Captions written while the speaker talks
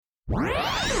Just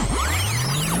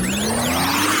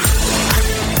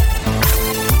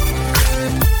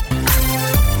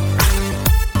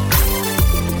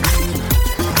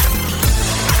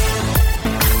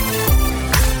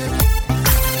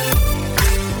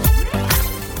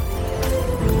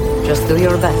do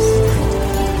your best.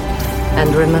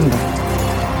 And remember,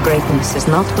 greatness is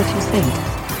not what you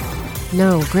think.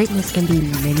 No, greatness can be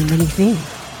many, many things.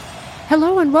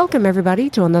 Hello and welcome everybody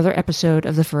to another episode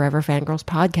of the Forever Fangirls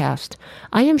podcast.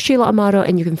 I am Sheila Amato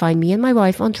and you can find me and my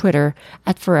wife on Twitter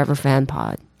at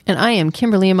ForeverFanPod. And I am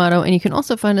Kimberly Amato, and you can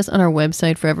also find us on our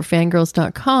website,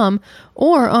 foreverfangirls.com,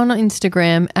 or on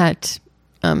Instagram at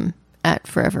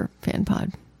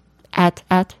ForeverFanPod. At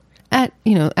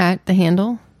the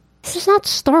handle. This is not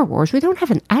Star Wars. We don't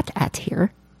have an at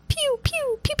here. Pew,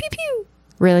 pew, pew, pew, pew.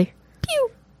 Really?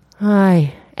 Pew.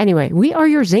 Hi. Anyway, we are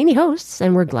your zany hosts,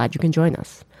 and we're glad you can join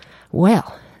us.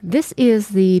 Well, this is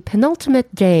the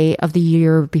penultimate day of the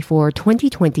year before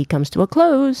 2020 comes to a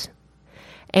close.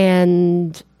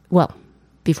 And, well,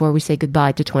 before we say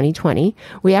goodbye to 2020,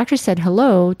 we actually said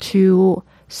hello to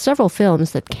several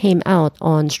films that came out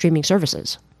on streaming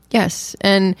services. Yes,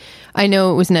 and I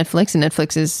know it was Netflix, and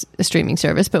Netflix is a streaming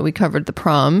service, but we covered The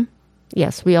Prom.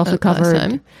 Yes, we also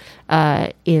covered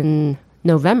in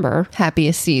November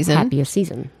Happiest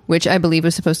Season, which I believe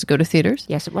was supposed to go to theaters.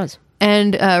 Yes, it was.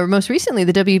 And most recently,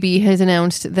 the WB has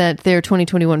announced that their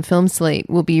 2021 film slate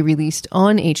will be released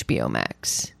on HBO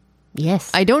Max. Yes.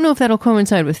 I don't know if that'll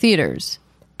coincide with theaters.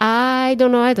 I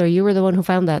don't know either. You were the one who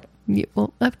found that. Yeah,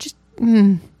 well, I've just...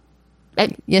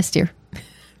 Yes, dear.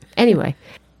 Anyway.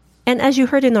 And as you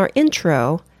heard in our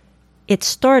intro, it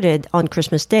started on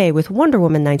Christmas Day with Wonder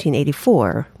Woman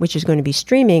 1984, which is going to be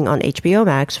streaming on HBO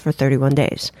Max for 31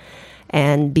 days.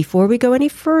 And before we go any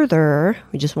further,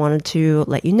 we just wanted to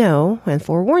let you know and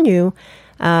forewarn you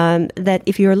that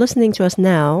if you're listening to us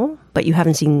now, but you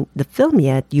haven't seen the film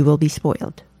yet, you will be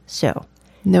spoiled. So,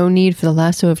 no need for the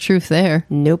lasso of truth there.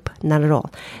 Nope, not at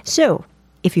all. So,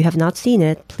 if you have not seen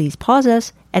it, please pause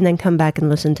us and then come back and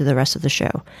listen to the rest of the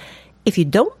show. If you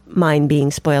don't mind being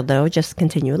spoiled, though, just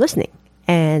continue listening.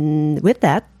 And with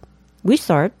that, we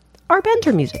start our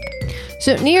banter music.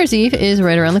 So New Year's Eve is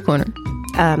right around the corner.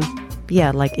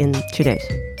 Yeah, like in 2 days.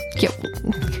 Yeah.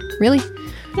 Really?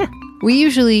 Yeah. We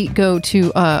usually go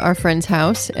to our friend's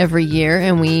house every year,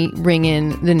 and we ring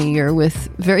in the new year with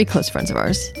very close friends of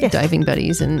ours, yes. Diving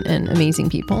buddies and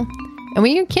amazing people. And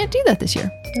we can't do that this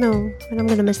year. No, and I'm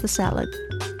going to miss the salad.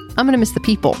 I'm going to miss the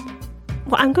people.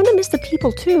 Well, I'm going to miss the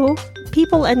people, too.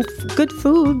 People and good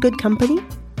food, good company.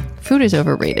 Food is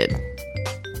overrated.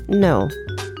 No.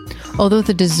 Although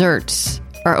the desserts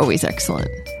are always excellent.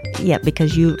 Yeah,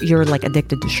 because you're like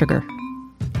addicted to sugar.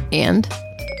 And?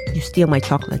 You steal my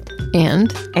chocolate.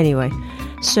 And? Anyway,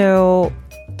 so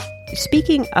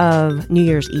speaking of New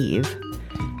Year's Eve,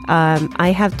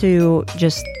 I have to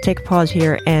just take a pause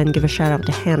here and give a shout out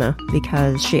to Hannah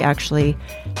because she actually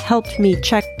helped me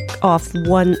check off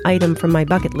one item from my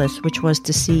bucket list, which was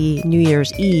to see New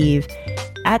Year's Eve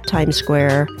at Times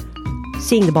Square,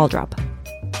 seeing the ball drop.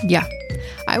 Yeah.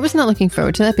 I was not looking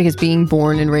forward to that because being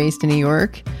born and raised in New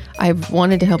York, I've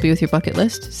wanted to help you with your bucket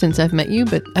list since I've met you,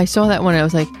 but I saw that one and I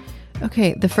was like,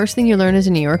 okay, the first thing you learn as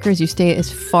a New Yorker is you stay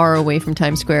as far away from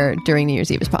Times Square during New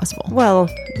Year's Eve as possible. Well,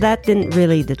 that didn't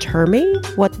really deter me.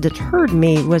 What deterred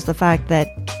me was the fact that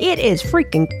it is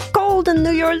freaking cold on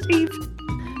New Year's Eve.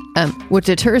 What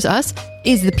deters us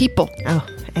is the people. Oh,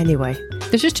 anyway.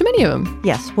 There's just too many of them.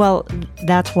 Yes, well,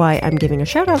 that's why I'm giving a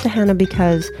shout out to Hannah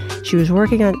because she was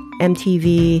working on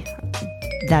MTV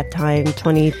that time,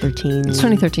 2013. It's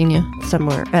 2013, yeah.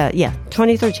 Somewhere.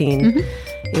 2013. Mm-hmm.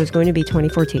 It was going to be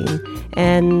 2014.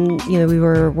 And, we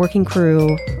were working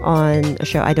crew on a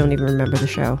show. I don't even remember the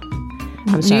show.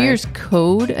 I'm sorry. New Year's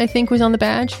Code, I think, was on the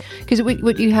badge. Because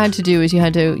what you had to do is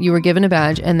you were given a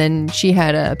badge and then she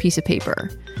had a piece of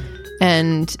paper.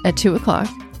 And at 2 o'clock,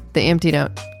 they emptied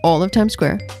out all of Times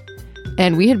Square.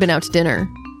 And we had been out to dinner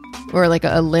or like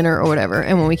a dinner or whatever.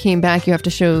 And when we came back, you have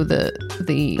to show the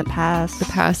pass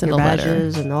and the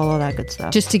badges letter. And all of that good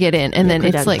stuff. Just to get in. And then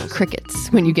it's like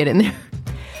crickets when you get in there.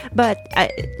 But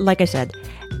like I said,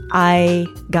 I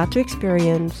got to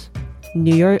experience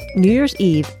New Year's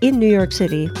Eve in New York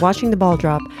City, watching the ball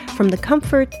drop from the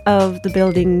comfort of the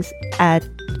buildings at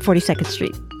 42nd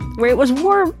Street, where it was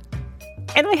warm,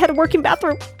 and I had a working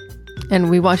bathroom. And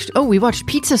we watched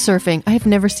pizza surfing. I have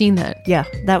never seen that. Yeah,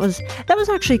 that was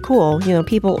actually cool.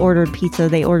 People ordered pizza,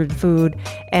 they ordered food,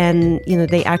 and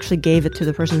they actually gave it to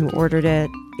the person who ordered it.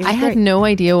 I had no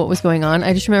idea what was going on.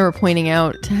 I just remember pointing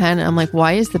out to Hannah, I'm like,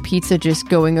 why is the pizza just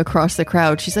going across the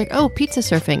crowd? She's like, oh, pizza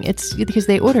surfing. It's because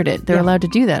they ordered it. They're allowed to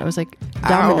do that. I was like,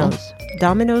 Domino's.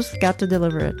 Domino's got to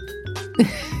deliver it.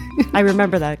 I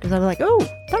remember that because I was like, oh,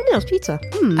 Domino's pizza.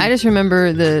 I just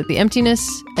remember the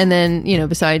emptiness, and then,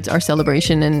 besides our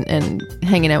celebration and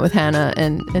hanging out with Hannah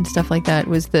and stuff like that,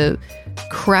 was the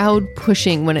crowd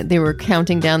pushing when they were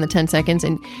counting down the 10 seconds,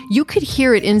 and you could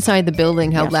hear it inside the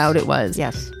building how loud it was.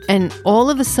 Yes. And all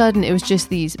of a sudden, it was just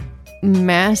these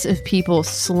mass of people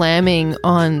slamming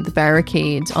on the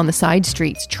barricades on the side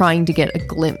streets trying to get a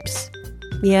glimpse.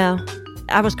 Yeah,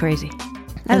 that was crazy.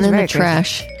 And then the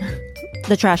trash.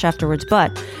 The trash afterwards,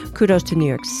 but kudos to New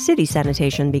York City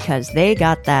sanitation because they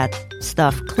got that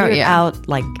stuff cleared out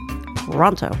like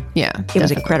pronto. Yeah, it was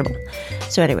incredible.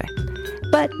 So anyway,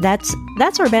 but that's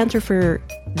our banter for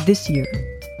this year.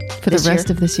 For the rest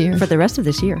of this year. For the rest of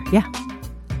this year, yeah.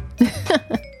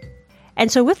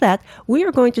 And so with that, we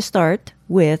are going to start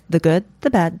with the good,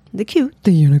 the bad, the cute,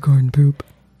 the unicorn poop.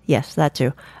 Yes, that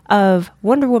too, of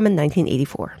Wonder Woman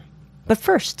 1984. But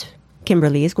first,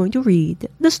 Kimberly is going to read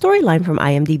the storyline from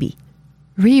IMDb.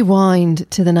 Rewind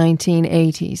to the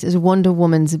 1980s as Wonder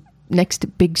Woman's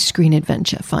next big screen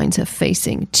adventure finds her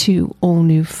facing two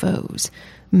all-new foes,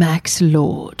 Max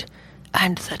Lord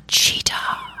and the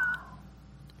Cheetah.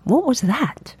 What was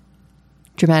that?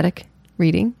 Dramatic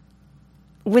reading.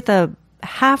 With a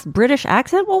half British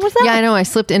accent? What was that? Yeah, I know. I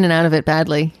slipped in and out of it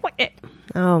badly.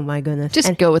 Oh, my goodness.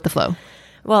 Just go with the flow.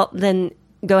 Well, then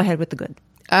go ahead with the good.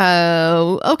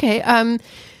 Okay.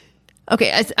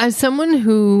 Okay. As someone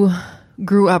who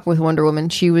grew up with Wonder Woman,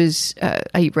 she was,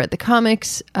 I read the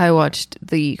comics, I watched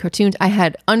the cartoons, I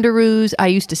had underoos, I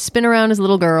used to spin around as a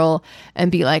little girl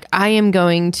and be like, I am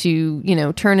going to,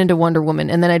 turn into Wonder Woman.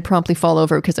 And then I'd promptly fall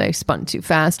over because I spun too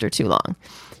fast or too long.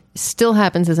 Still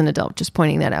happens as an adult, just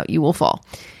pointing that out. You will fall.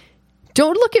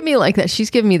 Don't look at me like that. She's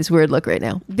giving me this weird look right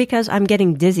now. Because I'm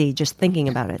getting dizzy just thinking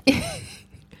about it.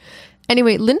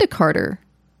 Anyway, Linda Carter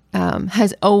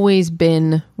has always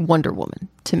been Wonder Woman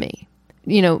to me,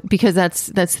 because that's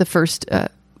the first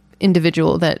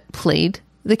individual that played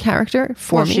the character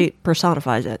for me. She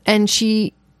personifies it. And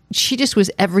she just was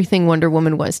everything Wonder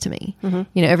Woman was to me.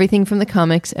 Mm-hmm. Everything from the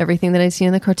comics, everything that I'd seen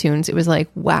in the cartoons, it was like,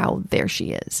 wow, there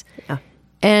she is. Yeah.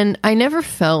 And I never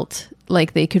felt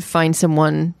like they could find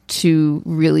someone to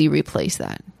really replace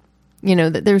that.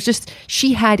 That there's just,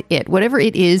 she had it. Whatever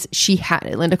it is, she had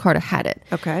it. Linda Carter had it.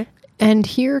 Okay. And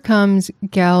here comes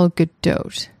Gal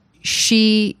Gadot.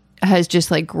 She has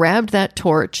just grabbed that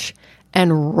torch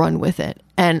and run with it.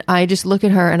 And I just look at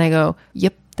her and I go,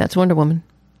 yep, that's Wonder Woman.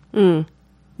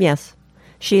 Yes,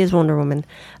 she is Wonder Woman.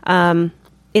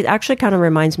 It actually kind of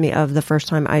reminds me of the first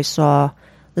time I saw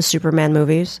the Superman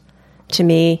movies. To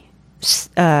me,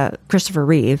 Christopher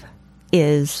Reeve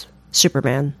is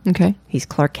Superman. Okay. He's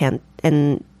Clark Kent.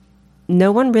 And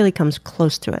no one really comes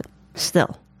close to it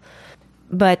still.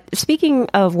 But speaking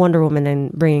of Wonder Woman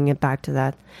and bringing it back to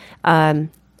that,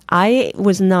 I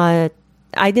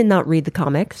did not read the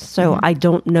comics, so I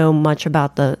don't know much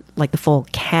about the full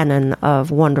canon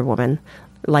of Wonder Woman,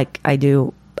 like I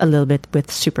do a little bit with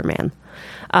Superman.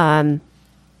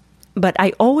 But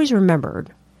I always remembered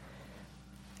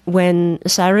when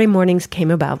Saturday mornings came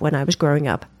about when I was growing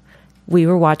up, we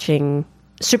were watching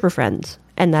Super Friends,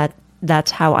 and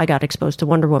that's how I got exposed to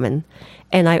Wonder Woman.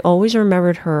 And I always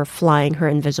remembered her flying her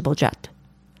invisible jet.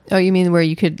 Oh, you mean where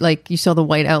you could, you saw the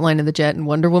white outline of the jet and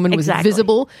Wonder Woman was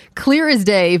visible, clear as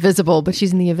day, visible, but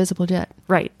she's in the invisible jet.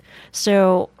 Right.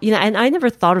 So, and I never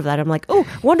thought of that. I'm like, oh,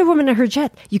 Wonder Woman and her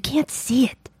jet. You can't see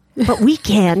it, but we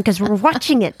can because we're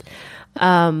watching it.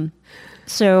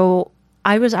 So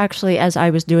I was actually, as I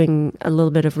was doing a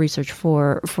little bit of research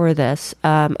for this,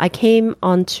 I came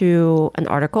onto an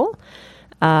article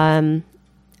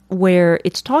where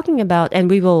it's talking about, and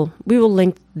we will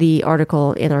link the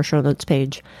article in our show notes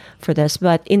page for this,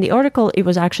 but in the article it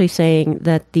was actually saying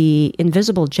that the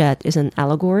invisible jet is an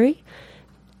allegory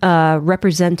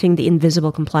representing the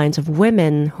invisible compliance of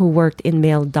women who worked in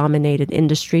male-dominated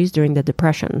industries during the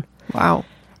Depression. Wow.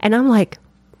 And I'm like,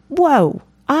 whoa,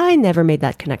 I never made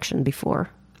that connection before,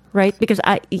 right? Because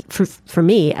for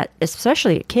me,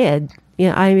 especially a kid,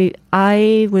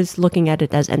 I was looking at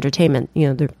it as entertainment.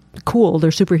 They're cool,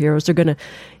 they're superheroes, they're going to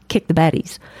kick the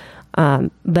baddies.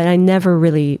 But I never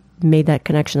really made that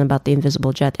connection about the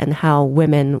invisible jet and how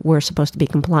women were supposed to be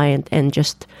compliant and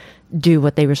just do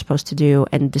what they were supposed to do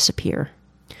and disappear.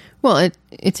 Well,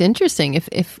 it's interesting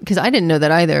because I didn't know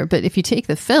that either. But if you take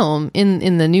the film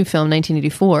in the new film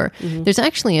 1984, there's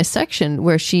actually a section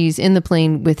where she's in the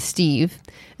plane with Steve,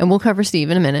 and we'll cover Steve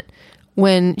in a minute,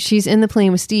 when she's in the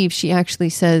plane with Steve, she actually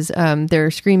says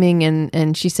they're screaming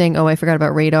and she's saying, oh, I forgot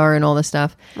about radar and all this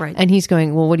stuff. Right. And he's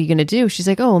going, well, what are you going to do? She's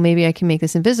like, oh, well, maybe I can make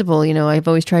this invisible. You know, I've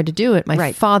always tried to do it.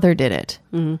 My father did it.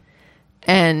 Mm-hmm.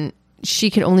 And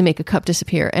she could only make a cup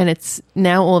disappear. And it's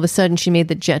now all of a sudden she made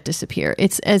the jet disappear.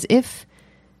 It's as if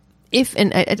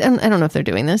and I don't know if they're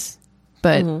doing this,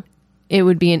 but it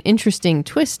would be an interesting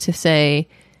twist to say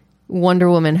Wonder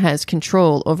Woman has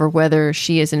control over whether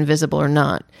she is invisible or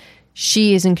not.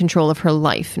 She is in control of her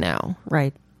life now.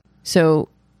 Right. So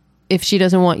if she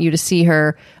doesn't want you to see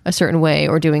her a certain way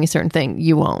or doing a certain thing,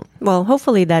 you won't. Well,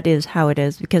 hopefully that is how it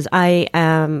is, because I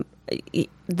am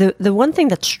the one thing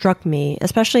that struck me,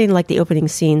 especially in like the opening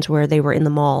scenes where they were in the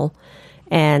mall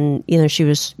and, you know, she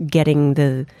was getting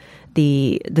the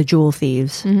jewel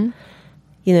thieves. Mm-hmm.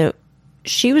 You know,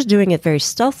 she was doing it very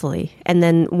stealthily, and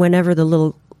then whenever the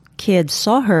little kid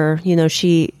saw her, you know,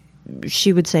 she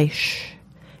would say, shh.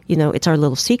 You know, it's our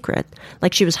little secret.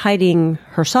 Like she was hiding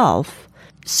herself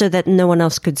so that no one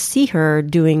else could see her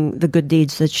doing the good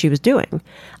deeds that she was doing.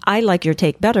 I like your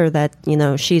take better that, you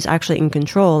know, she's actually in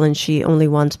control and she only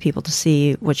wants people to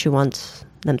see what she wants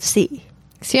them to see.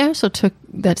 See, I also took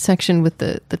that section with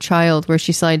the child where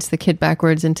she slides the kid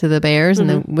backwards into the bears and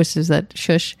then wishes that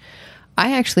shush.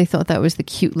 I actually thought that was the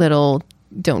cute little,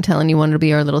 don't tell anyone, it'll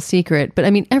be our little secret. But I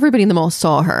mean, everybody in the mall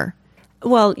saw her.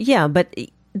 Well, yeah, but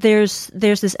there's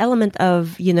this element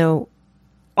of, you know,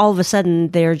 all of a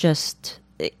sudden they're just,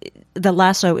 the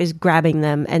lasso is grabbing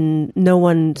them and no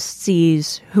one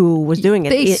sees who was doing it.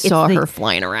 They saw her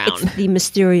flying around. It's the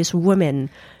mysterious woman.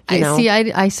 You know?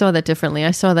 I saw that differently.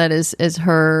 I saw that as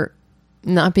her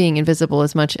not being invisible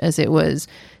as much as it was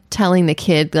telling the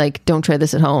kid, like, don't try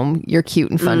this at home. You're cute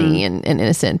and funny and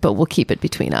innocent, but we'll keep it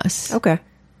between us. Okay.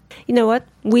 You know what?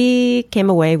 We came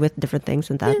away with different things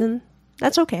than that, and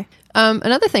that's okay.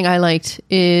 Another thing I liked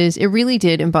is it really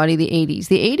did embody the 80s.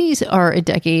 The 80s are a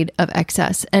decade of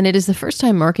excess, and it is the first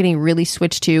time marketing really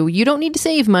switched to, you don't need to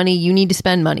save money, you need to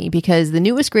spend money, because the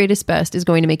newest, greatest, best is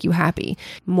going to make you happy.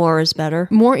 More is better.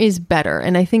 More is better.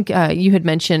 And I think you had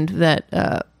mentioned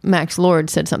that Max Lord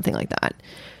said something like that.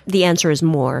 The answer is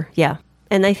more, yeah.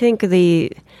 And I think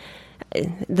the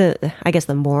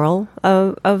moral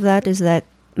of that is that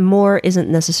more isn't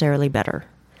necessarily better.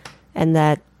 And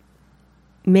that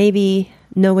maybe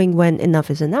knowing when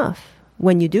enough is enough,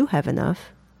 when you do have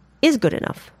enough, is good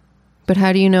enough. But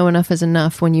how do you know enough is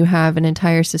enough when you have an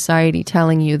entire society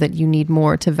telling you that you need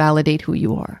more to validate who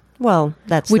you are? Well,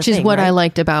 that's which the is thing, what right? I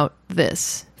liked about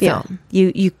this film.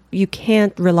 Yeah. You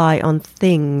can't rely on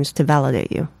things to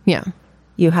validate you. Yeah.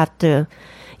 You have to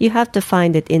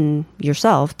find it in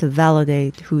yourself to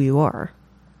validate who you are.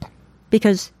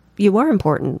 Because you are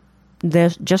important.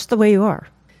 There's just the way you are.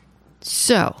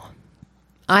 So,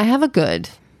 I have a good,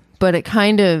 but it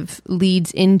kind of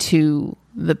leads into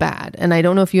the bad. And I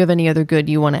don't know if you have any other good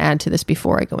you want to add to this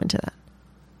before I go into that.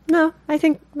 No, I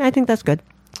think that's good.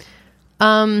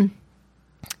 Kristen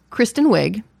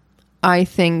Wiig, I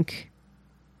think,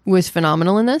 was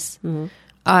phenomenal in this. Mm-hmm.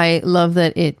 I love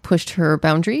that it pushed her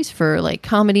boundaries for like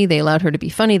comedy. They allowed her to be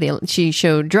funny. She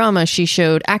showed drama. She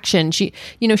showed action. She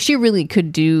really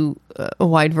could do a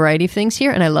wide variety of things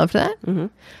here, and I loved that. Mm-hmm.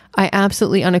 I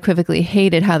absolutely unequivocally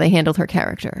hated how they handled her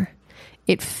character.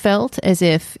 It felt as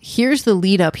if here's the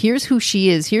lead up, here's who she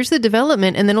is, here's the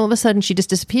development, and then all of a sudden she just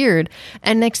disappeared.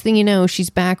 And next thing you know, she's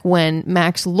back when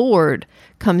Max Lord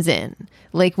comes in.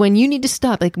 Like when you need to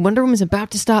stop, like Wonder Woman's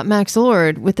about to stop Max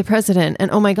Lord with the president,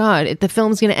 and oh my God, the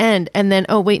film's going to end. And then,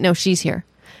 oh wait, no, she's here.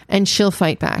 And she'll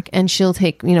fight back and she'll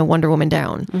take, Wonder Woman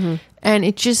down. Mm-hmm. And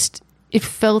it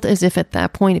felt as if at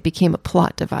that point it became a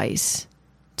plot device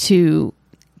to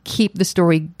keep the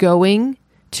story going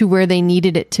to where they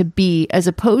needed it to be, as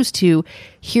opposed to,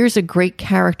 here's a great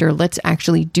character, let's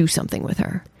actually do something with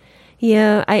her.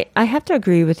 Yeah, I have to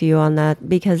agree with you on that,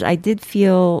 because I did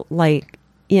feel like,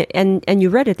 and you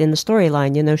read it in the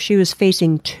storyline, she was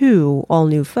facing two all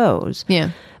new foes.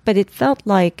 Yeah. But it felt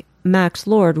like Max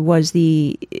Lord was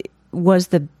the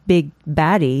big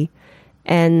baddie,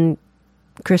 and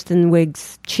Kristen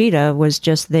Wiig's Cheetah was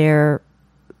just there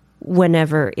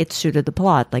whenever it suited the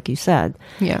plot, like you said.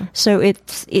 Yeah. So it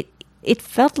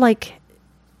felt like,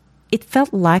 it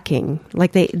felt lacking.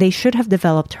 Like they should have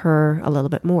developed her a little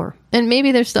bit more. And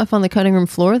maybe there's stuff on the cutting room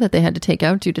floor that they had to take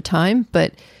out due to time,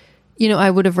 but I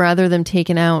would have rather them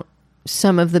taken out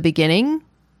some of the beginning.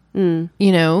 Or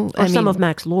some of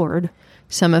Max Lord.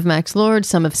 Some of Max Lord,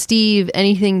 some of Steve,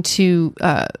 anything to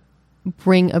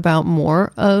bring about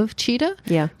more of Cheetah.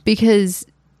 Yeah. Because,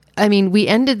 we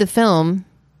ended the film,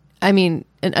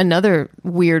 another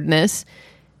weirdness,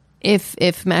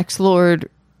 if Max Lord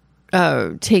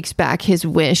takes back his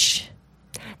wish.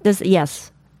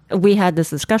 Yes, we had this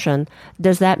discussion.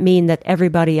 Does that mean that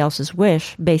everybody else's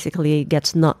wish basically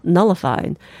gets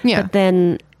nullified? Yeah. But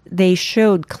then they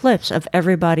showed clips of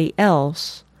everybody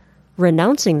else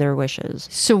renouncing their wishes.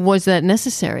 So was that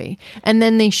necessary? And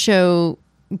then they show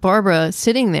Barbara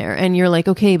sitting there, and you're like,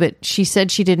 okay, but she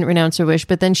said she didn't renounce her wish,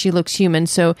 but then she looks human.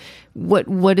 So what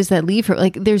does that leave her?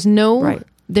 Like, there's no... Right.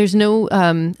 There's no,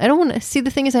 I don't want to see, the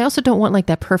thing is, I also don't want like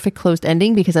that perfect closed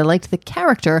ending, because I liked the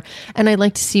character and I'd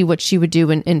like to see what she would do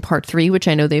in part 3, which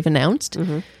I know they've announced.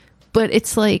 Mm-hmm. But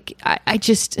it's like,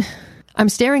 I'm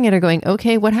staring at her going,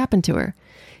 okay, what happened to her?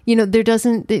 You know,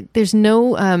 there's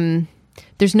no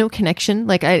connection.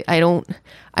 Like I don't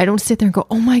sit there and go,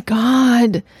 oh my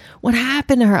God, what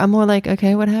happened to her? I'm more like,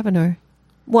 okay, what happened to her?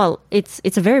 Well, it's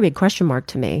a very big question mark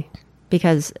to me,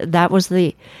 because that was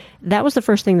the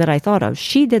first thing that I thought of.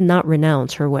 She did not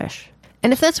renounce her wish.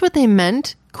 And if that's what they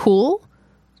meant, cool.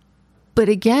 But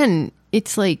again,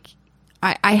 it's like,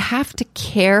 I have to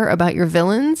care about your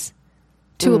villains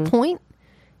to a point.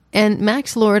 And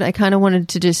Max Lord, I kind of wanted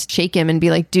to just shake him and be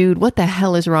like, dude, what the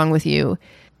hell is wrong with you?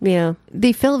 Yeah.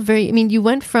 They felt you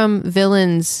went from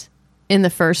villains in the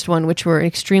first one, which were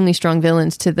extremely strong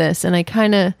villains, to this. And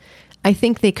I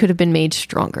think they could have been made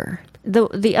stronger.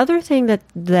 The other thing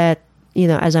that you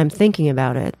know, as I'm thinking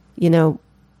about it, you know,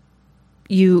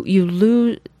 you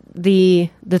lose the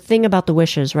thing about the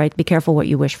wishes, right? Be careful what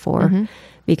you wish for,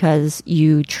 because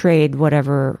you trade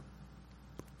whatever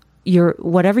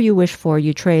you wish for.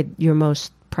 You trade your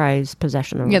most prized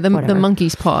possession, or the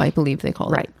monkey's paw, I believe they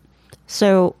call it. Right.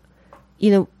 So,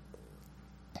 you know,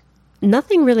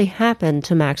 nothing really happened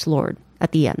to Max Lord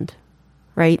at the end,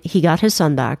 right? He got his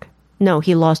son back. No,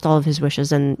 he lost all of his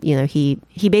wishes, and you know, he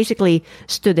basically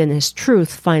stood in his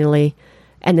truth finally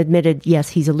and admitted, yes,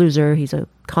 he's a loser, he's a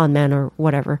con man or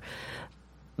whatever.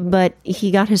 But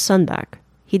he got his son back.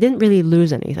 He didn't really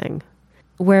lose anything.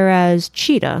 Whereas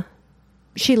Cheetah,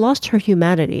 she lost her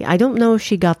humanity. I don't know if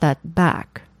she got that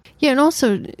back. Yeah, and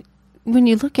also when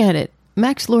you look at it,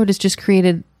 Max Lord has just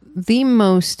created the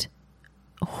most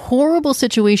horrible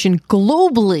situation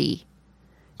globally.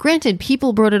 Granted,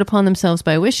 people brought it upon themselves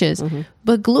by wishes,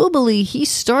 but globally, he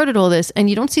started all this, and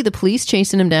you don't see the police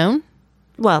chasing him down?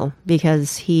 Well,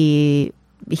 because he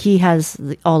has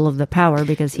all of the power,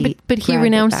 because But he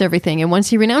renounced everything, and once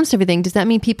he renounced everything, does that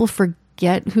mean people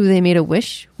forget who they made a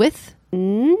wish with?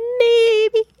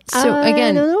 Maybe. So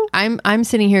again, I'm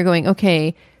sitting here going,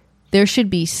 okay, there should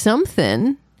be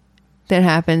something that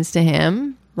happens to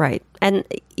him. Right. And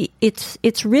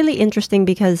it's really interesting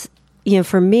because, you know,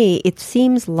 for me, it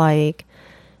seems like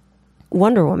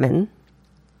Wonder Woman,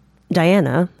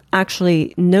 Diana,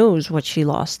 actually knows what she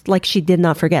lost. Like, she did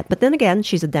not forget. But then again,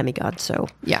 she's a demigod, so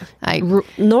yeah,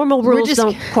 normal rules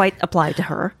don't quite apply to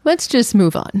her. Let's just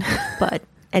move on. But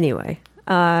anyway,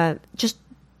 and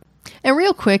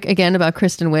real quick, again, about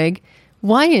Kristen Wiig.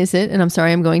 Why is it, and I'm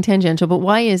sorry I'm going tangential, but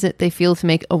why is it they feel to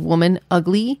make a woman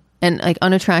ugly and like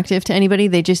unattractive to anybody,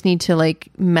 they just need to like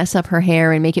mess up her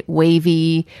hair and make it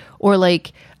wavy, or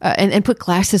like and put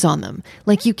glasses on them?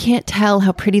 Like, you can't tell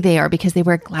how pretty they are because they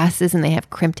wear glasses and they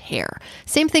have crimped hair.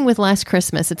 Same thing with Last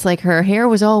Christmas. It's like her hair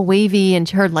was all wavy and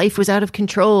her life was out of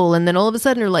control, and then all of a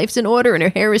sudden her life's in order and her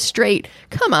hair is straight.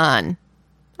 Come on.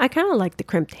 I kind of like the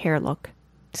crimped hair look.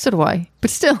 So do I.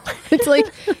 But still, it's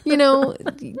like, you know,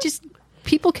 just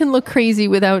people can look crazy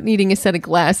without needing a set of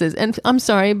glasses. And I'm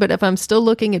sorry, but if I'm still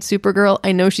looking at Supergirl,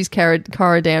 I know she's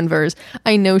Cara Danvers.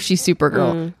 I know she's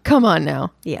Supergirl. Come on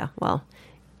now. Yeah, well,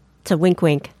 it's a wink,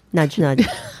 wink, nudge, nudge.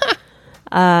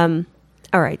 All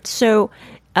right. So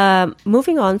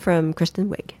moving on from Kristen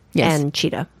Wiig and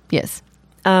Cheetah. Yes.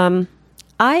 I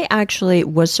actually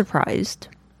was surprised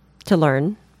to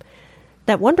learn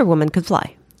that Wonder Woman could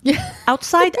fly. Yeah.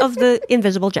 Outside of the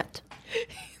invisible jet.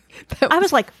 I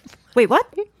was like, wait, what?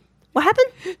 What happened?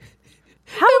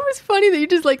 How? It was funny that you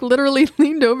just like literally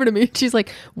leaned over to me. She's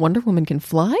like, Wonder Woman can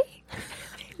fly?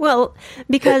 Well,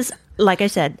 because like I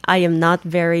said, I am not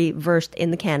very versed in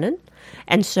the canon.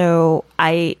 And so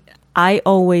I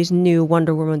always knew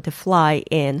Wonder Woman to fly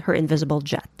in her invisible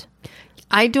jet.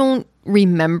 I don't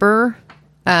remember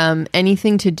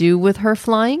anything to do with her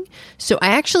flying. So I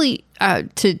actually,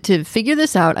 to figure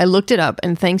this out, I looked it up,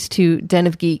 and thanks to Den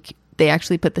of Geek, they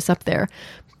actually put this up there.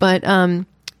 But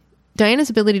Diana's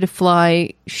ability to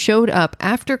fly showed up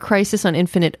after Crisis on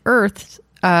Infinite Earths.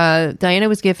 Diana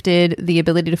was gifted the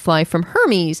ability to fly from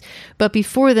Hermes, but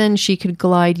before then she could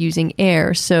glide using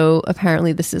air. So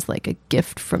apparently this is like a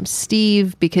gift from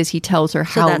Steve, because he tells her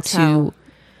how to...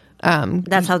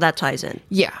 that's how that ties in.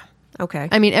 Yeah. Okay.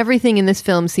 I mean, everything in this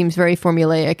film seems very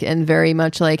formulaic and very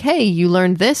much like, hey, you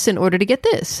learned this in order to get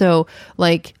this. So,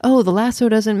 like, oh, the lasso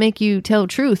doesn't make you tell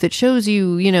truth. It shows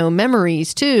you,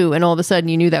 memories too. And all of a sudden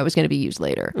you knew that was going to be used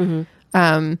later.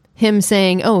 Him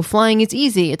saying, oh, flying is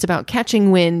easy. It's about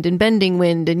catching wind and bending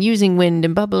wind and using wind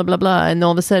and blah, blah, blah, blah. And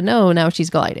all of a sudden, oh, now she's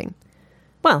gliding.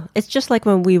 Well, it's just like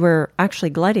when we were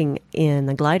actually gliding in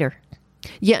a glider.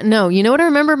 Yeah, no. You know what I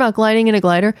remember about gliding in a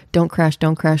glider? Don't crash,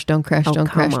 don't crash, don't crash, Oh, don't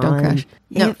crash, come don't on. crash.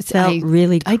 No, It felt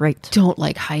really great. I don't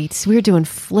like heights. We were doing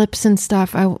flips and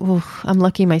stuff. I'm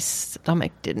lucky my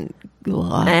stomach didn't.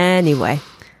 Ugh. Anyway,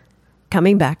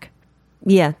 coming back.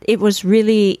 Yeah, it was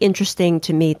really interesting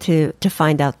to me to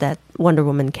find out that Wonder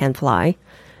Woman can fly,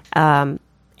 and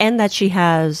that she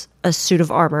has a suit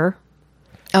of armor.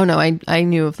 Oh, no, I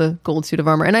knew of the gold suit of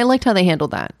armor, and I liked how they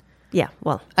handled that. Yeah,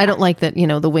 well, I don't like that,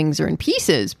 the wings are in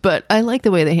pieces, but I like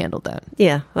the way they handled that.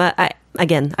 yeah. Well,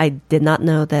 I did not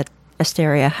know that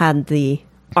Asteria had the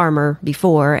armor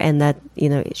before, and that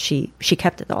she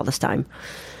kept it all this time.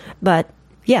 But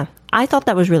yeah, I thought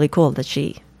that was really cool that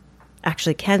she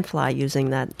actually can fly using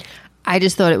that. I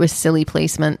just thought it was silly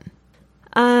placement.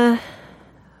 Well,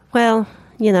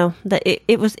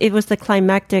 it was the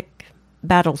climactic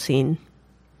battle scene.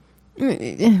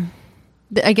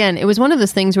 Again, it was one of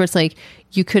those things where it's like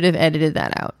you could have edited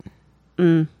that out.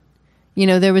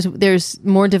 There's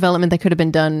more development that could have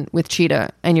been done with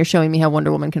Cheetah, and you're showing me how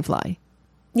Wonder Woman can fly.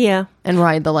 Yeah, and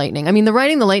ride the lightning. I mean, the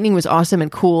riding the lightning was awesome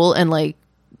and cool and like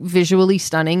visually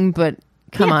stunning, but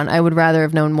come on, I would rather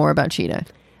have known more about Cheetah.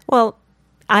 Well,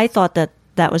 I thought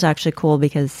that was actually cool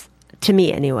because, to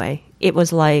me anyway, it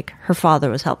was like her father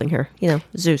was helping her.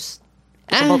 Zeus.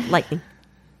 It's about lightning.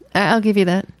 I'll give you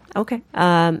that. Okay.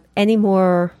 Any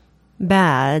more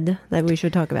bad that we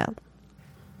should talk about?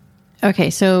 Okay,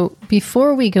 so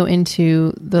before we go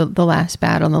into the last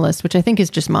bad on the list, which I think is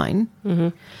just mine,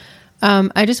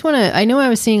 I just want to... I know I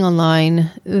was seeing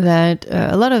online that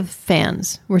a lot of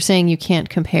fans were saying you can't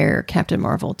compare Captain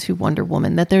Marvel to Wonder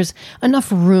Woman, that there's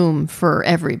enough room for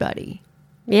everybody.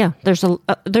 Yeah,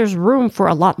 there's room for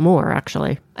a lot more,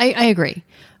 actually. I agree.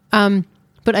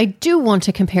 But I do want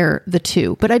to compare the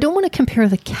two, but I don't want to compare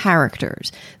the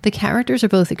characters. The characters are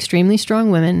both extremely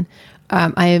strong women.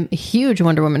 I am a huge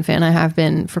Wonder Woman fan. I have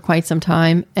been for quite some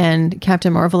time. And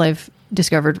Captain Marvel, I've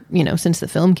discovered, since the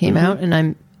film came out, and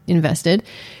I'm invested.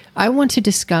 I want to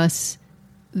discuss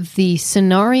the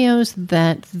scenarios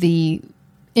that the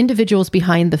individuals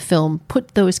behind the film put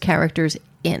those characters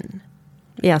in.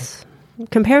 Yes.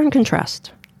 Compare and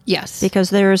contrast. Yes. Because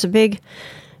there is a big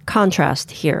contrast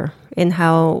here in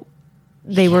how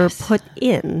they were put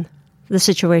in the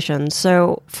situation.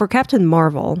 So for Captain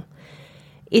Marvel,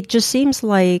 it just seems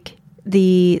like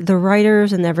the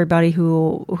writers and everybody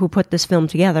who put this film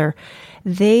together,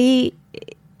 they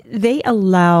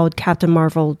allowed Captain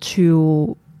Marvel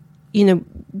to,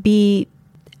 be...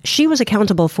 She was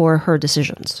accountable for her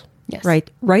decisions. Yes.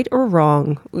 Right or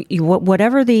wrong,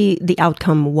 whatever the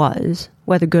outcome was,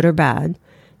 whether good or bad,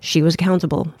 she was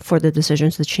accountable for the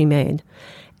decisions that she made.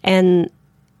 And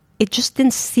it just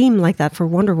didn't seem like that for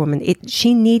Wonder Woman.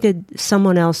 She needed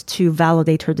someone else to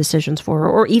validate her decisions for her,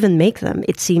 or even make them,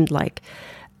 it seemed like.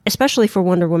 Especially for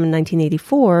Wonder Woman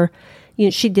 1984,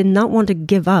 she did not want to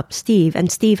give up Steve,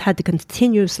 and Steve had to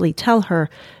continuously tell her,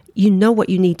 you know what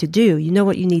you need to do. You know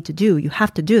what you need to do. You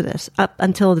have to do this. Up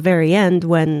until the very end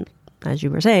when, as you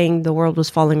were saying, the world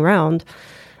was falling around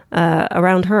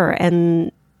her.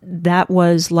 And that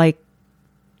was like,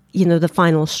 the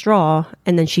final straw.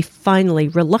 And then she finally,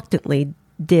 reluctantly,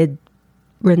 did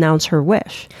renounce her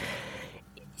wish.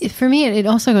 For me, it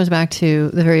also goes back to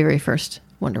the very, very first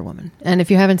Wonder Woman. And if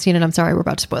you haven't seen it, I'm sorry, we're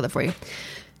about to spoil it for you.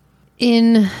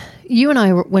 You and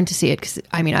I went to see it because,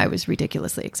 I was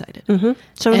ridiculously excited. Mm-hmm.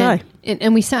 So did I.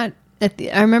 And we sat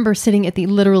I remember sitting at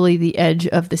literally the edge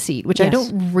of the seat, which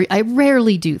yes. I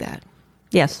rarely do that.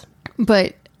 Yes.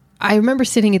 But I remember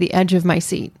sitting at the edge of my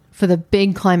seat for the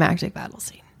big climactic battle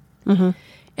scene. Mm-hmm.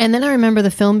 And then I remember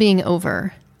the film being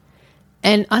over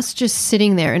and us just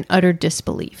sitting there in utter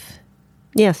disbelief.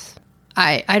 Yes.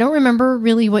 I don't remember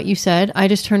really what you said. I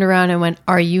just turned around and went,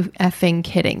 are you effing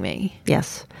kidding me?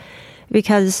 Yes.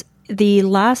 Because the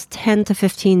last 10 to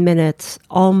 15 minutes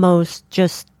almost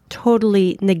just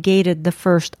totally negated the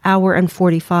first hour and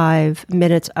 45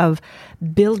 minutes of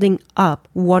building up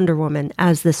Wonder Woman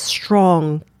as this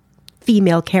strong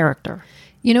female character.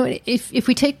 If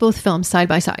we take both films side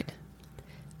by side,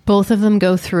 both of them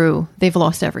go through, they've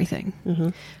lost everything.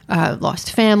 Mm-hmm.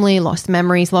 Lost family, lost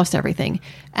memories, lost everything,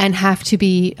 and have to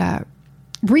be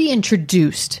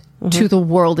reintroduced to the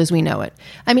world as we know it.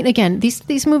 I mean, again,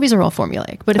 these movies are all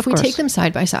formulaic, but if we course. take them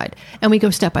side by side and we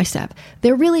go step by step,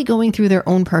 they're really going through their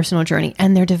own personal journey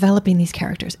and they're developing these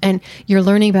characters. And you're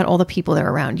learning about all the people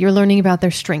they're around. You're learning about their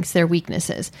strengths, their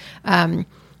weaknesses,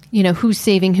 who's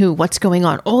saving who, what's going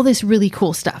on, all this really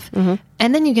cool stuff. And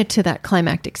then you get to that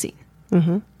climactic scene.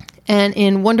 And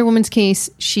in Wonder Woman's case,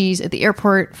 she's at the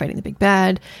airport fighting the big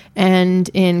bad. And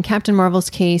in Captain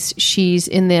Marvel's case, she's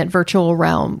in that virtual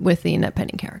realm with the Annette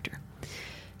Bening character.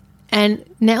 And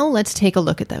now let's take a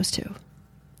look at those two.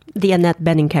 The Annette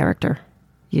Bening character.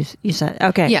 You said,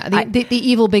 okay. Yeah, the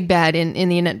evil big bad in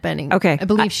the Annette Bening. Okay. I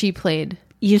believe she played.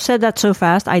 You said that so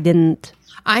fast, I didn't.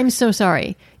 I'm so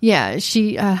sorry. Yeah,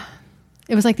 she,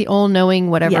 it was like the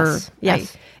all-knowing whatever.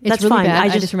 Yes. It's That's really fine. bad. I I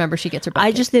just just remember she gets her butt I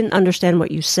kicked. just didn't understand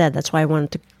what you said. That's why I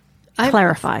wanted to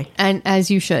clarify. And as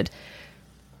you should.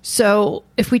 So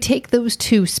if we take those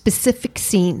two specific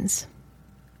scenes,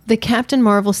 the Captain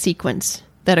Marvel sequence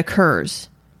that occurs,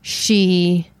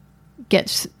 she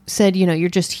gets said, you're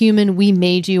just human. We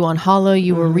made you on Hollow.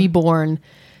 You were reborn.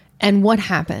 And what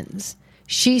happens?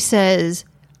 She says,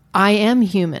 I am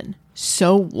human.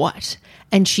 So what?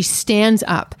 And she stands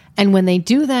up. And when they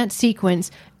do that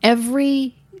sequence,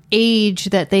 every age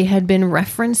that they had been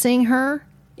referencing her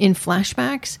in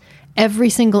flashbacks, every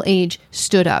single age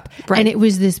stood up. Right. And it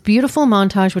was this beautiful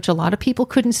montage, which a lot of people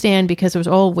couldn't stand because it was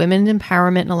all women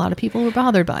empowerment and a lot of people were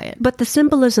bothered by it. But the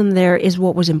symbolism there is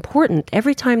what was important.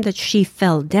 Every time that she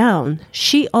fell down,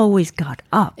 she always got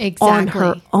up on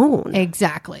her own.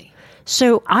 Exactly.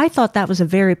 So I thought that was a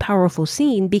very powerful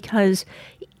scene because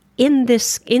in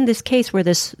this case where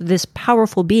this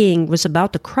powerful being was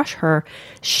about to crush her,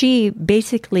 she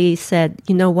basically said,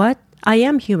 you know what? I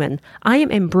am human. I am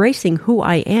embracing who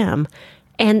I am.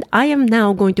 And I am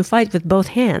now going to fight with both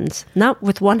hands, not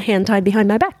with one hand tied behind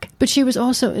my back. But she was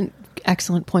also an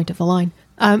excellent point of the line.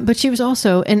 But she was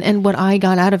also, and what I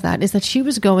got out of that is that she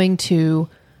was going to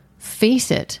face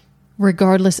it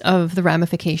regardless of the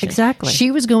ramifications. Exactly.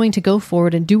 She was going to go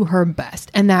forward and do her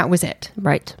best. And that was it.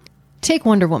 Right. Take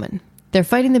Wonder Woman. They're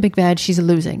fighting the big bad. She's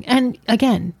losing. And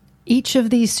again, each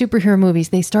of these superhero movies,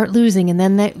 they start losing and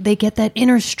then they get that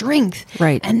inner strength.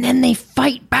 Right. And then they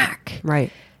fight back.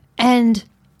 Right. And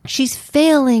she's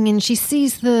failing and she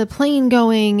sees the plane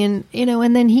going and,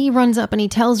 and then he runs up and he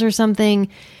tells her something.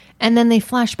 And then they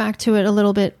flash back to it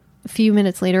a few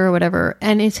minutes later or whatever.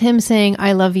 And it's him saying,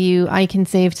 I love you. I can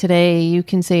save today. You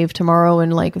can save tomorrow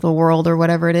and like the world or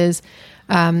whatever it is.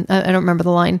 I don't remember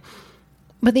the line.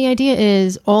 But the idea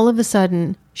is all of a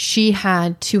sudden she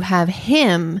had to have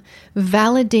him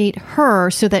validate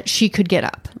her so that she could get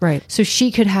up. Right. So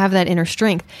she could have that inner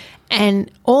strength.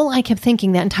 And all I kept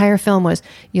thinking that entire film was,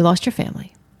 you lost your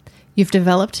family. You've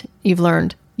developed, you've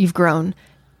learned, you've grown.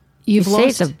 You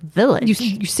saved a village.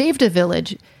 You saved a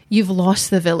village. You've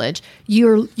lost the village.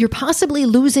 You're possibly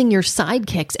losing your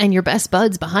sidekicks and your best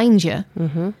buds behind you.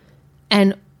 Mm-hmm.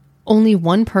 And only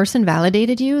one person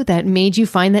validated you that made you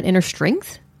find that inner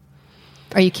strength?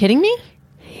 Are you kidding me?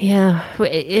 Yeah,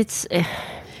 it's...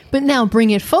 But now bring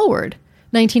it forward.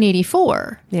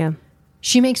 1984. Yeah.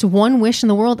 She makes one wish in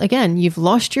the world. Again, you've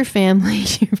lost your family.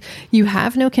 You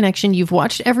have no connection. You've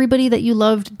watched everybody that you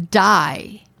loved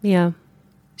die. Yeah.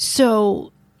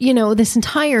 So, this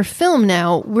entire film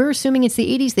now, we're assuming it's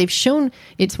the 80s. They've shown...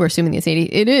 we're assuming it's 80.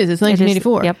 It is. It's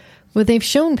 1984. Yep. But they've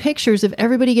shown pictures of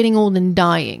everybody getting old and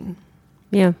dying.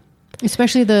 Yeah.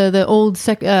 Especially the old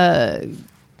Steve's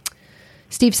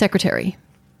secretary.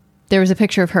 There was a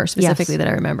picture of her specifically that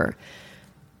I remember.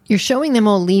 You're showing them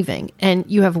all leaving, and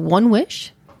you have one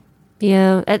wish?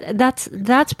 Yeah,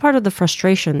 that's part of the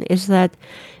frustration, is that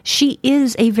she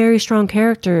is a very strong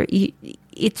character.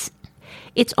 It's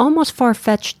almost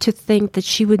far-fetched to think that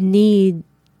she would need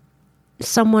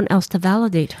someone else to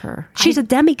validate her. She's a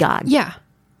demigod. Yeah.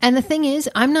 And the thing is,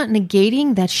 I'm not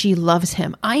negating that she loves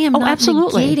him. I am not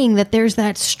absolutely. negating that there's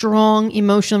that strong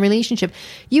emotional relationship.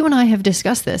 You and I have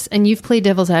discussed this, and you've played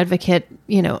devil's advocate,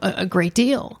 a great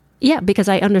deal. Yeah, because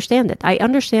I understand it. I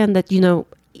understand that,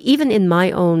 even in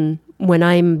my own, when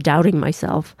I'm doubting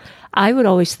myself, I would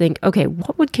always think, okay,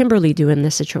 what would Kimberly do in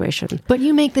this situation? But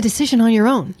you make the decision on your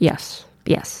own. Yes,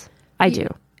 I do.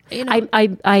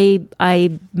 I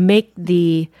make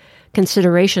the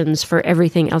considerations for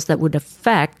everything else that would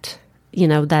affect,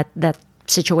 that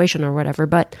situation or whatever.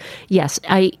 But yes,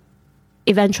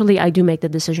 eventually I do make the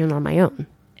decision on my own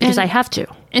because I have to.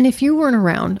 And if you weren't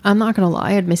around, I'm not going to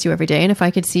lie, I'd miss you every day. And if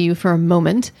I could see you for a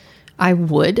moment, I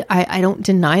would. I don't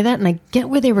deny that. And I get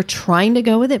where they were trying to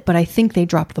go with it, but I think they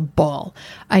dropped the ball.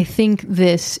 I think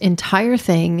this entire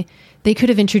thing, They could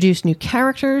have introduced new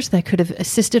characters that could have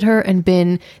assisted her and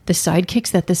been the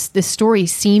sidekicks that this story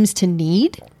seems to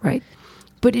need. Right.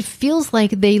 But it feels like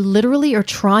they literally are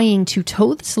trying to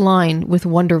toe this line with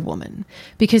Wonder Woman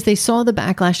because they saw the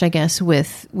backlash, I guess,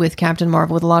 with Captain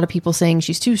Marvel, with a lot of people saying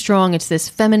she's too strong. It's this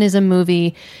feminism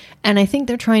movie. And I think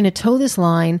they're trying to toe this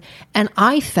line. And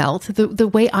I felt, the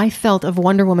way I felt of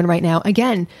Wonder Woman right now,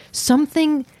 again,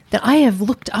 something that I have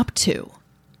looked up to.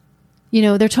 You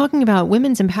know, they're talking about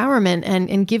women's empowerment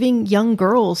and giving young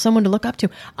girls someone to look up to.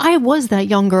 I was that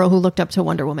young girl who looked up to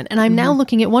Wonder Woman. And I'm now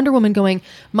looking at Wonder Woman going,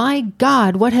 my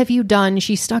God, what have you done?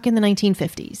 She's stuck in the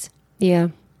 1950s. Yeah.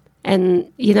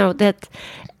 And, you know, that's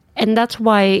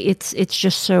why it's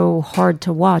just so hard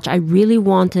to watch. I really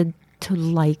wanted to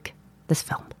like this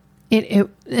film.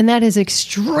 And that is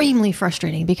extremely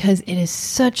frustrating because it is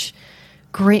such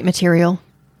great material.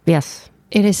 Yes.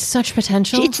 It is such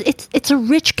potential. It's a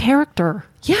rich character.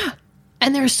 Yeah.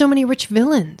 And there are so many rich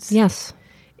villains. Yes.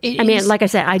 I mean, like I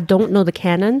said, I don't know the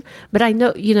canon, but I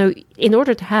know, you know, in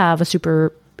order to have a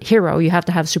superhero, you have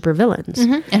to have super villains.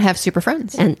 Mm-hmm. And have super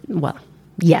friends. And, well,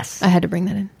 yes. I had to bring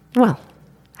that in. Well,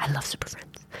 I love super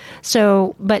friends.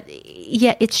 So, but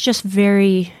yeah, it's just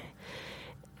very...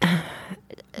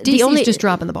 DC's just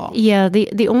dropping the ball. Yeah,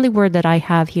 the only word that I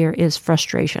have here is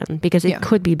frustration because it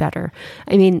could be better.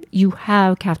 I mean, you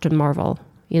have Captain Marvel.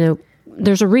 You know,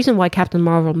 there's a reason why Captain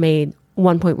Marvel made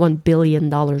 $1.1 billion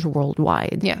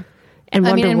worldwide. Yeah. And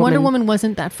Wonder Woman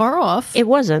wasn't that far off. It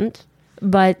wasn't,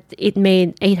 but it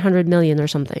made 800 million or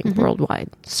something worldwide.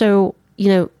 So, you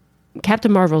know,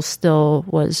 Captain Marvel still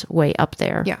was way up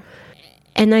there. Yeah.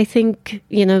 And I think,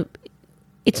 you know,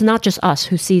 it's not just us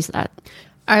who sees that.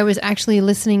 I was actually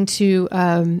listening to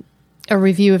a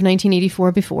review of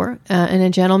 1984 before, and a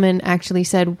gentleman actually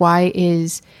said, why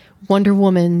is Wonder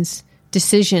Woman's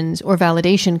decisions or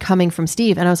validation coming from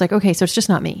Steve? And I was like, okay, so it's just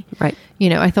not me. Right. You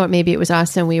know, I thought maybe it was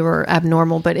us and we were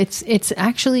abnormal, but it's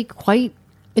actually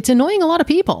it's annoying a lot of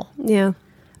people. Yeah.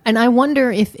 And I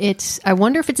wonder if it's a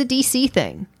DC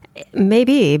thing.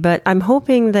 Maybe, but I'm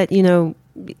hoping that, you know,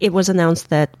 it was announced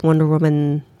that Wonder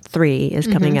Woman 3 is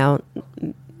coming out.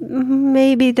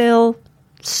 Maybe they'll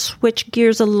switch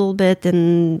gears a little bit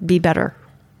and be better.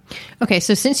 Okay,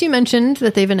 so since you mentioned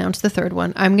that they've announced the third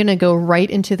one, I'm going to go right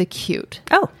into the cute.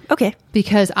 Oh, okay.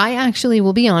 Because I actually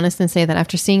will be honest and say that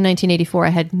after seeing 1984, I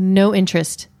had no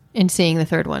interest in seeing the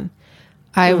third one.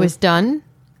 I was done.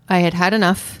 I had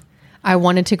enough. I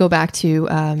wanted to go back to,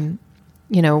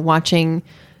 you know, watching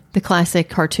the classic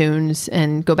cartoons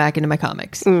and go back into my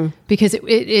comics. Because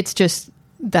it's just...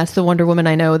 That's the Wonder Woman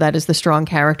I know. That is the strong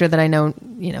character that I know,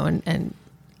 you know, and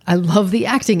I love the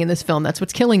acting in this film. That's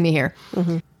what's killing me here.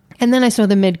 And then I saw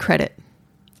the mid-credit.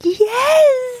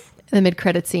 Yes! The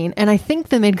mid-credit scene. And I think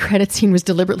the mid-credit scene was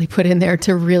deliberately put in there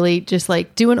to really just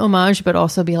like do an homage, but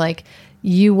also be like,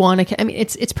 you want to, I mean,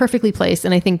 it's perfectly placed.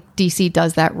 And I think DC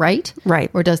does that right. Right.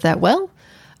 Or does that well.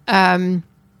 But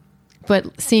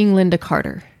seeing Linda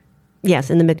Carter.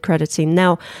 Yes, in the mid-credit scene.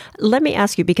 Now, let me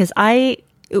ask you, because I...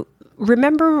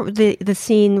 Remember the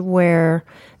scene where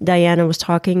Diana was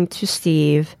talking to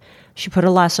Steve? She put a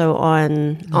lasso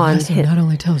on lasso his... not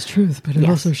only tells truth, but it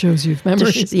also shows you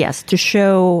memories. To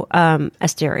show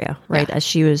Asteria, right? Yeah. As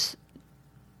she was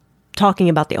talking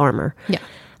about the armor. Yeah.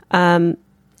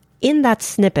 In that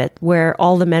snippet where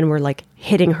all the men were like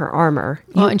hitting her armor.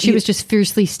 And she was just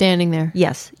fiercely standing there.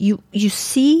 Yes. You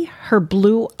see her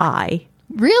blue eye.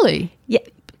 Really? Yeah.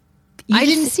 I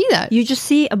didn't see that. You just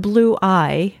see a blue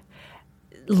eye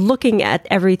looking at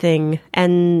everything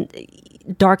and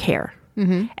dark hair.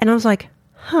 And I was like,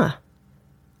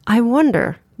 I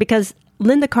wonder, because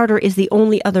Linda Carter is the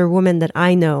only other woman that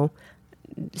I know,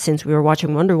 since we were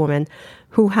watching Wonder Woman,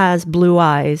 who has blue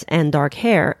eyes and dark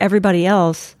hair. Everybody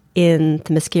else in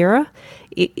Themyscira,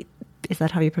 is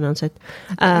that how you pronounce it?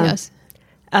 Yes.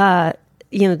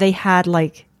 You know, they had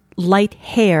like light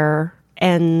hair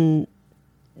and...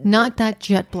 Not that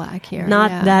jet black hair.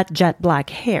 That jet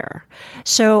black hair.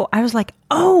 So I was like,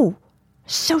 oh,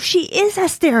 so she is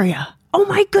Asteria. Oh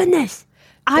my goodness.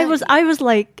 I was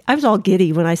all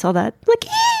giddy when I saw that. Like,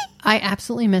 I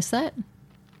absolutely missed that.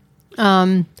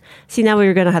 See, now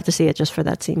we're going to have to see it just for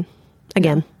that scene.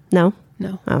 Again. No?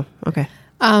 No. Oh, okay.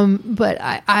 But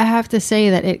I have to say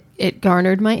that it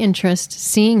garnered my interest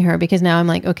seeing her, because now I'm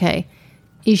like, okay,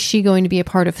 is she going to be a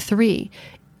part of 3?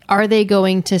 Are they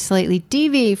going to slightly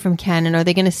deviate from canon? Are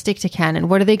they going to stick to canon?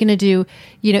 What are they going to do?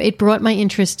 You know, it brought my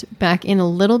interest back in a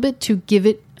little bit to give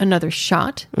it another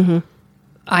shot.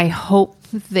 I hope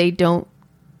they don't.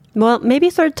 Well, maybe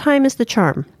third time is the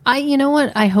charm. You know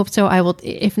what? I hope so. I will,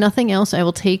 if nothing else, I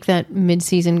will take that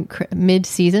mid-season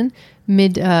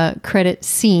mid-credit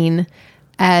scene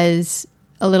as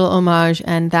a little homage,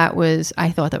 and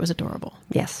I thought that was adorable.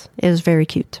 Yes, it was very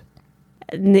cute.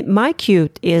 My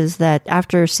cute is that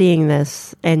after seeing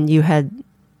this, and you had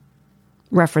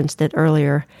referenced it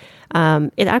earlier,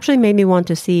 it actually made me want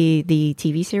to see the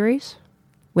TV series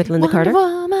with Linda Carter.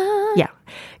 Woman. Yeah,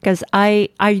 because I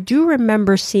do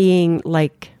remember seeing,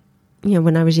 like,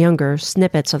 when I was younger,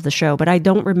 snippets of the show, but I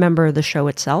don't remember the show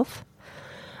itself.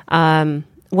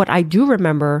 What I do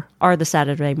remember are the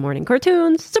Saturday morning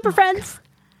cartoons, Super Friends,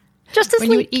 Justice League.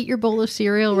 When you would eat your bowl of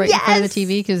cereal right in front of the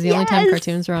TV, because the only time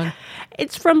cartoons are on.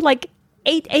 It's from like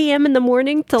 8 a.m. in the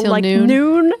morning till like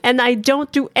noon, and I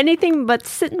don't do anything but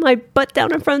sit my butt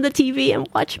down in front of the TV and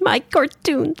watch my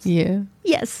cartoons. Yeah.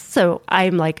 Yes. So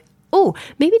I'm like, oh,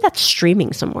 maybe that's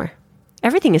streaming somewhere.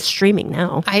 Everything is streaming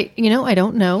now. I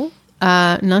don't know.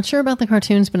 Not sure about the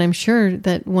cartoons, but I'm sure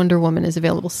that Wonder Woman is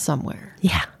available somewhere.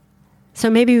 Yeah. So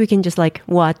maybe we can just like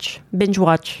binge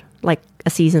watch like a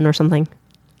season or something.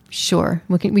 Sure.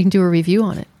 We can do a review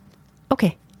on it.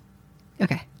 Okay.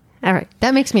 All right.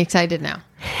 That makes me excited now.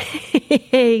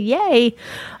 Yay.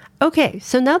 Okay,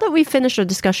 so now that we've finished our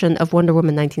discussion of Wonder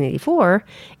Woman 1984,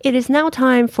 it is now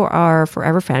time for our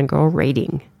Forever Fangirl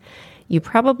rating. You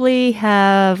probably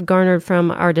have garnered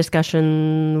from our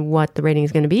discussion what the rating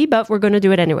is going to be, but we're going to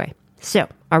do it anyway. So,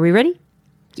 are we ready?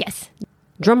 Yes.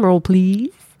 Drum roll,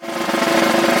 please.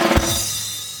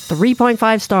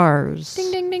 3.5 stars.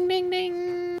 Ding, ding, ding, ding,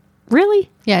 ding. Really?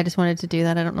 Yeah, I just wanted to do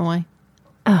that. I don't know why.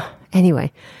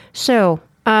 Anyway, so,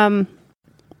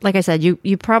 like I said,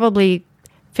 you probably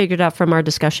figured out from our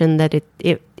discussion that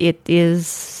it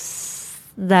is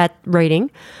that rating.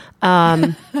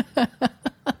 Well,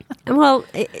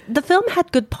 the film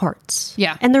had good parts.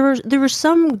 Yeah. And there was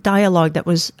some dialogue that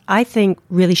was, I think,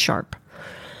 really sharp.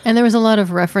 And there was a lot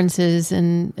of references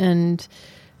and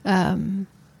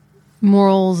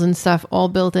morals and stuff all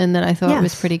built in that I thought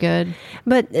was pretty good.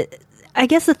 But I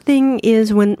guess the thing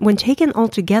is when taken all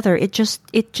together, it just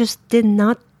did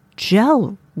not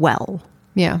gel well.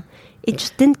 Yeah. It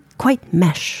just didn't quite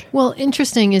mesh. Well,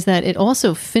 interesting is that it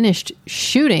also finished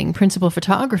shooting principal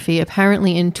photography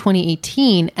apparently in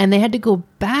 2018, and they had to go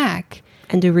back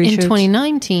and do reshoots in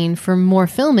 2019 for more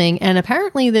filming. And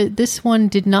apparently this one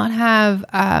did not have,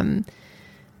 and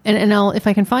if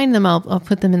I can find them, I'll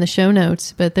put them in the show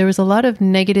notes. But there was a lot of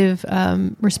negative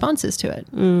responses to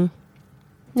it. Mm.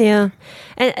 Yeah.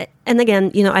 And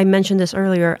again, I mentioned this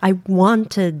earlier. I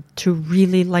wanted to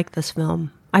really like this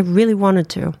film. I really wanted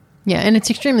to. Yeah, and it's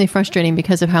extremely frustrating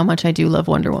because of how much I do love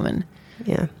Wonder Woman.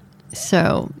 Yeah.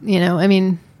 So, I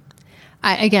mean,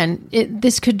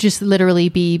 this could just literally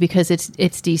be because it's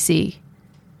DC.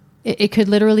 It could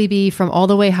literally be from all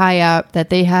the way high up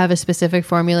that they have a specific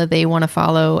formula they want to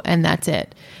follow, and that's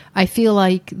it. I feel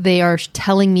like they are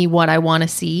telling me what I want to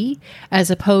see as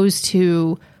opposed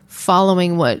to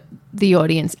following what the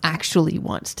audience actually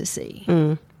wants to see.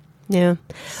 Mm. Yeah.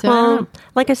 So, well,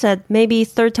 like I said, maybe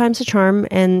third time's a charm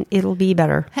and it'll be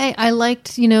better. Hey, I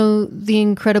liked, the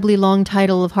incredibly long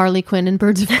title of Harley Quinn and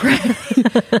Birds of Prey.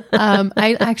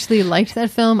 I actually liked that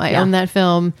film. I own that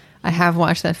film. I have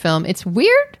watched that film. It's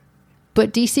weird,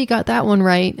 but DC got that one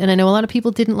right. And I know a lot of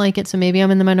people didn't like it, so maybe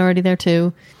I'm in the minority there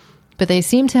too. But they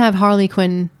seem to have Harley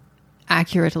Quinn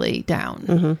accurately down.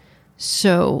 Mm-hmm.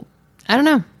 So, I don't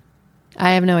know.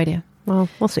 I have no idea. Well,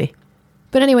 we'll see.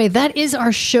 But anyway, that is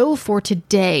our show for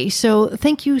today. So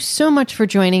thank you so much for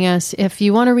joining us. If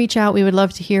you want to reach out, we would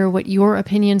love to hear what your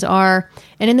opinions are.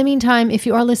 And in the meantime, if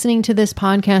you are listening to this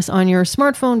podcast on your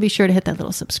smartphone, be sure to hit that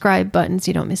little subscribe button so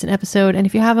you don't miss an episode. And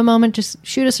if you have a moment, just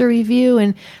shoot us a review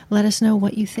and let us know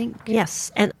what you think.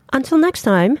 Yes. And until next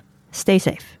time, stay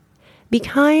safe. Be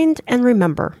kind and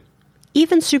remember,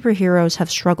 even superheroes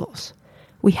have struggles.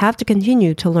 We have to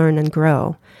continue to learn and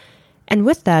grow. And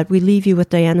with that, we leave you with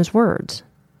Diana's words.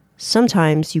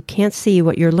 Sometimes you can't see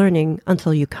what you're learning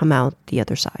until you come out the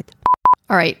other side.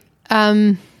 All right.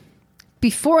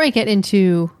 Before I get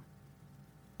into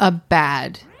my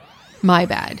bad.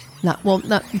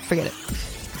 Forget it.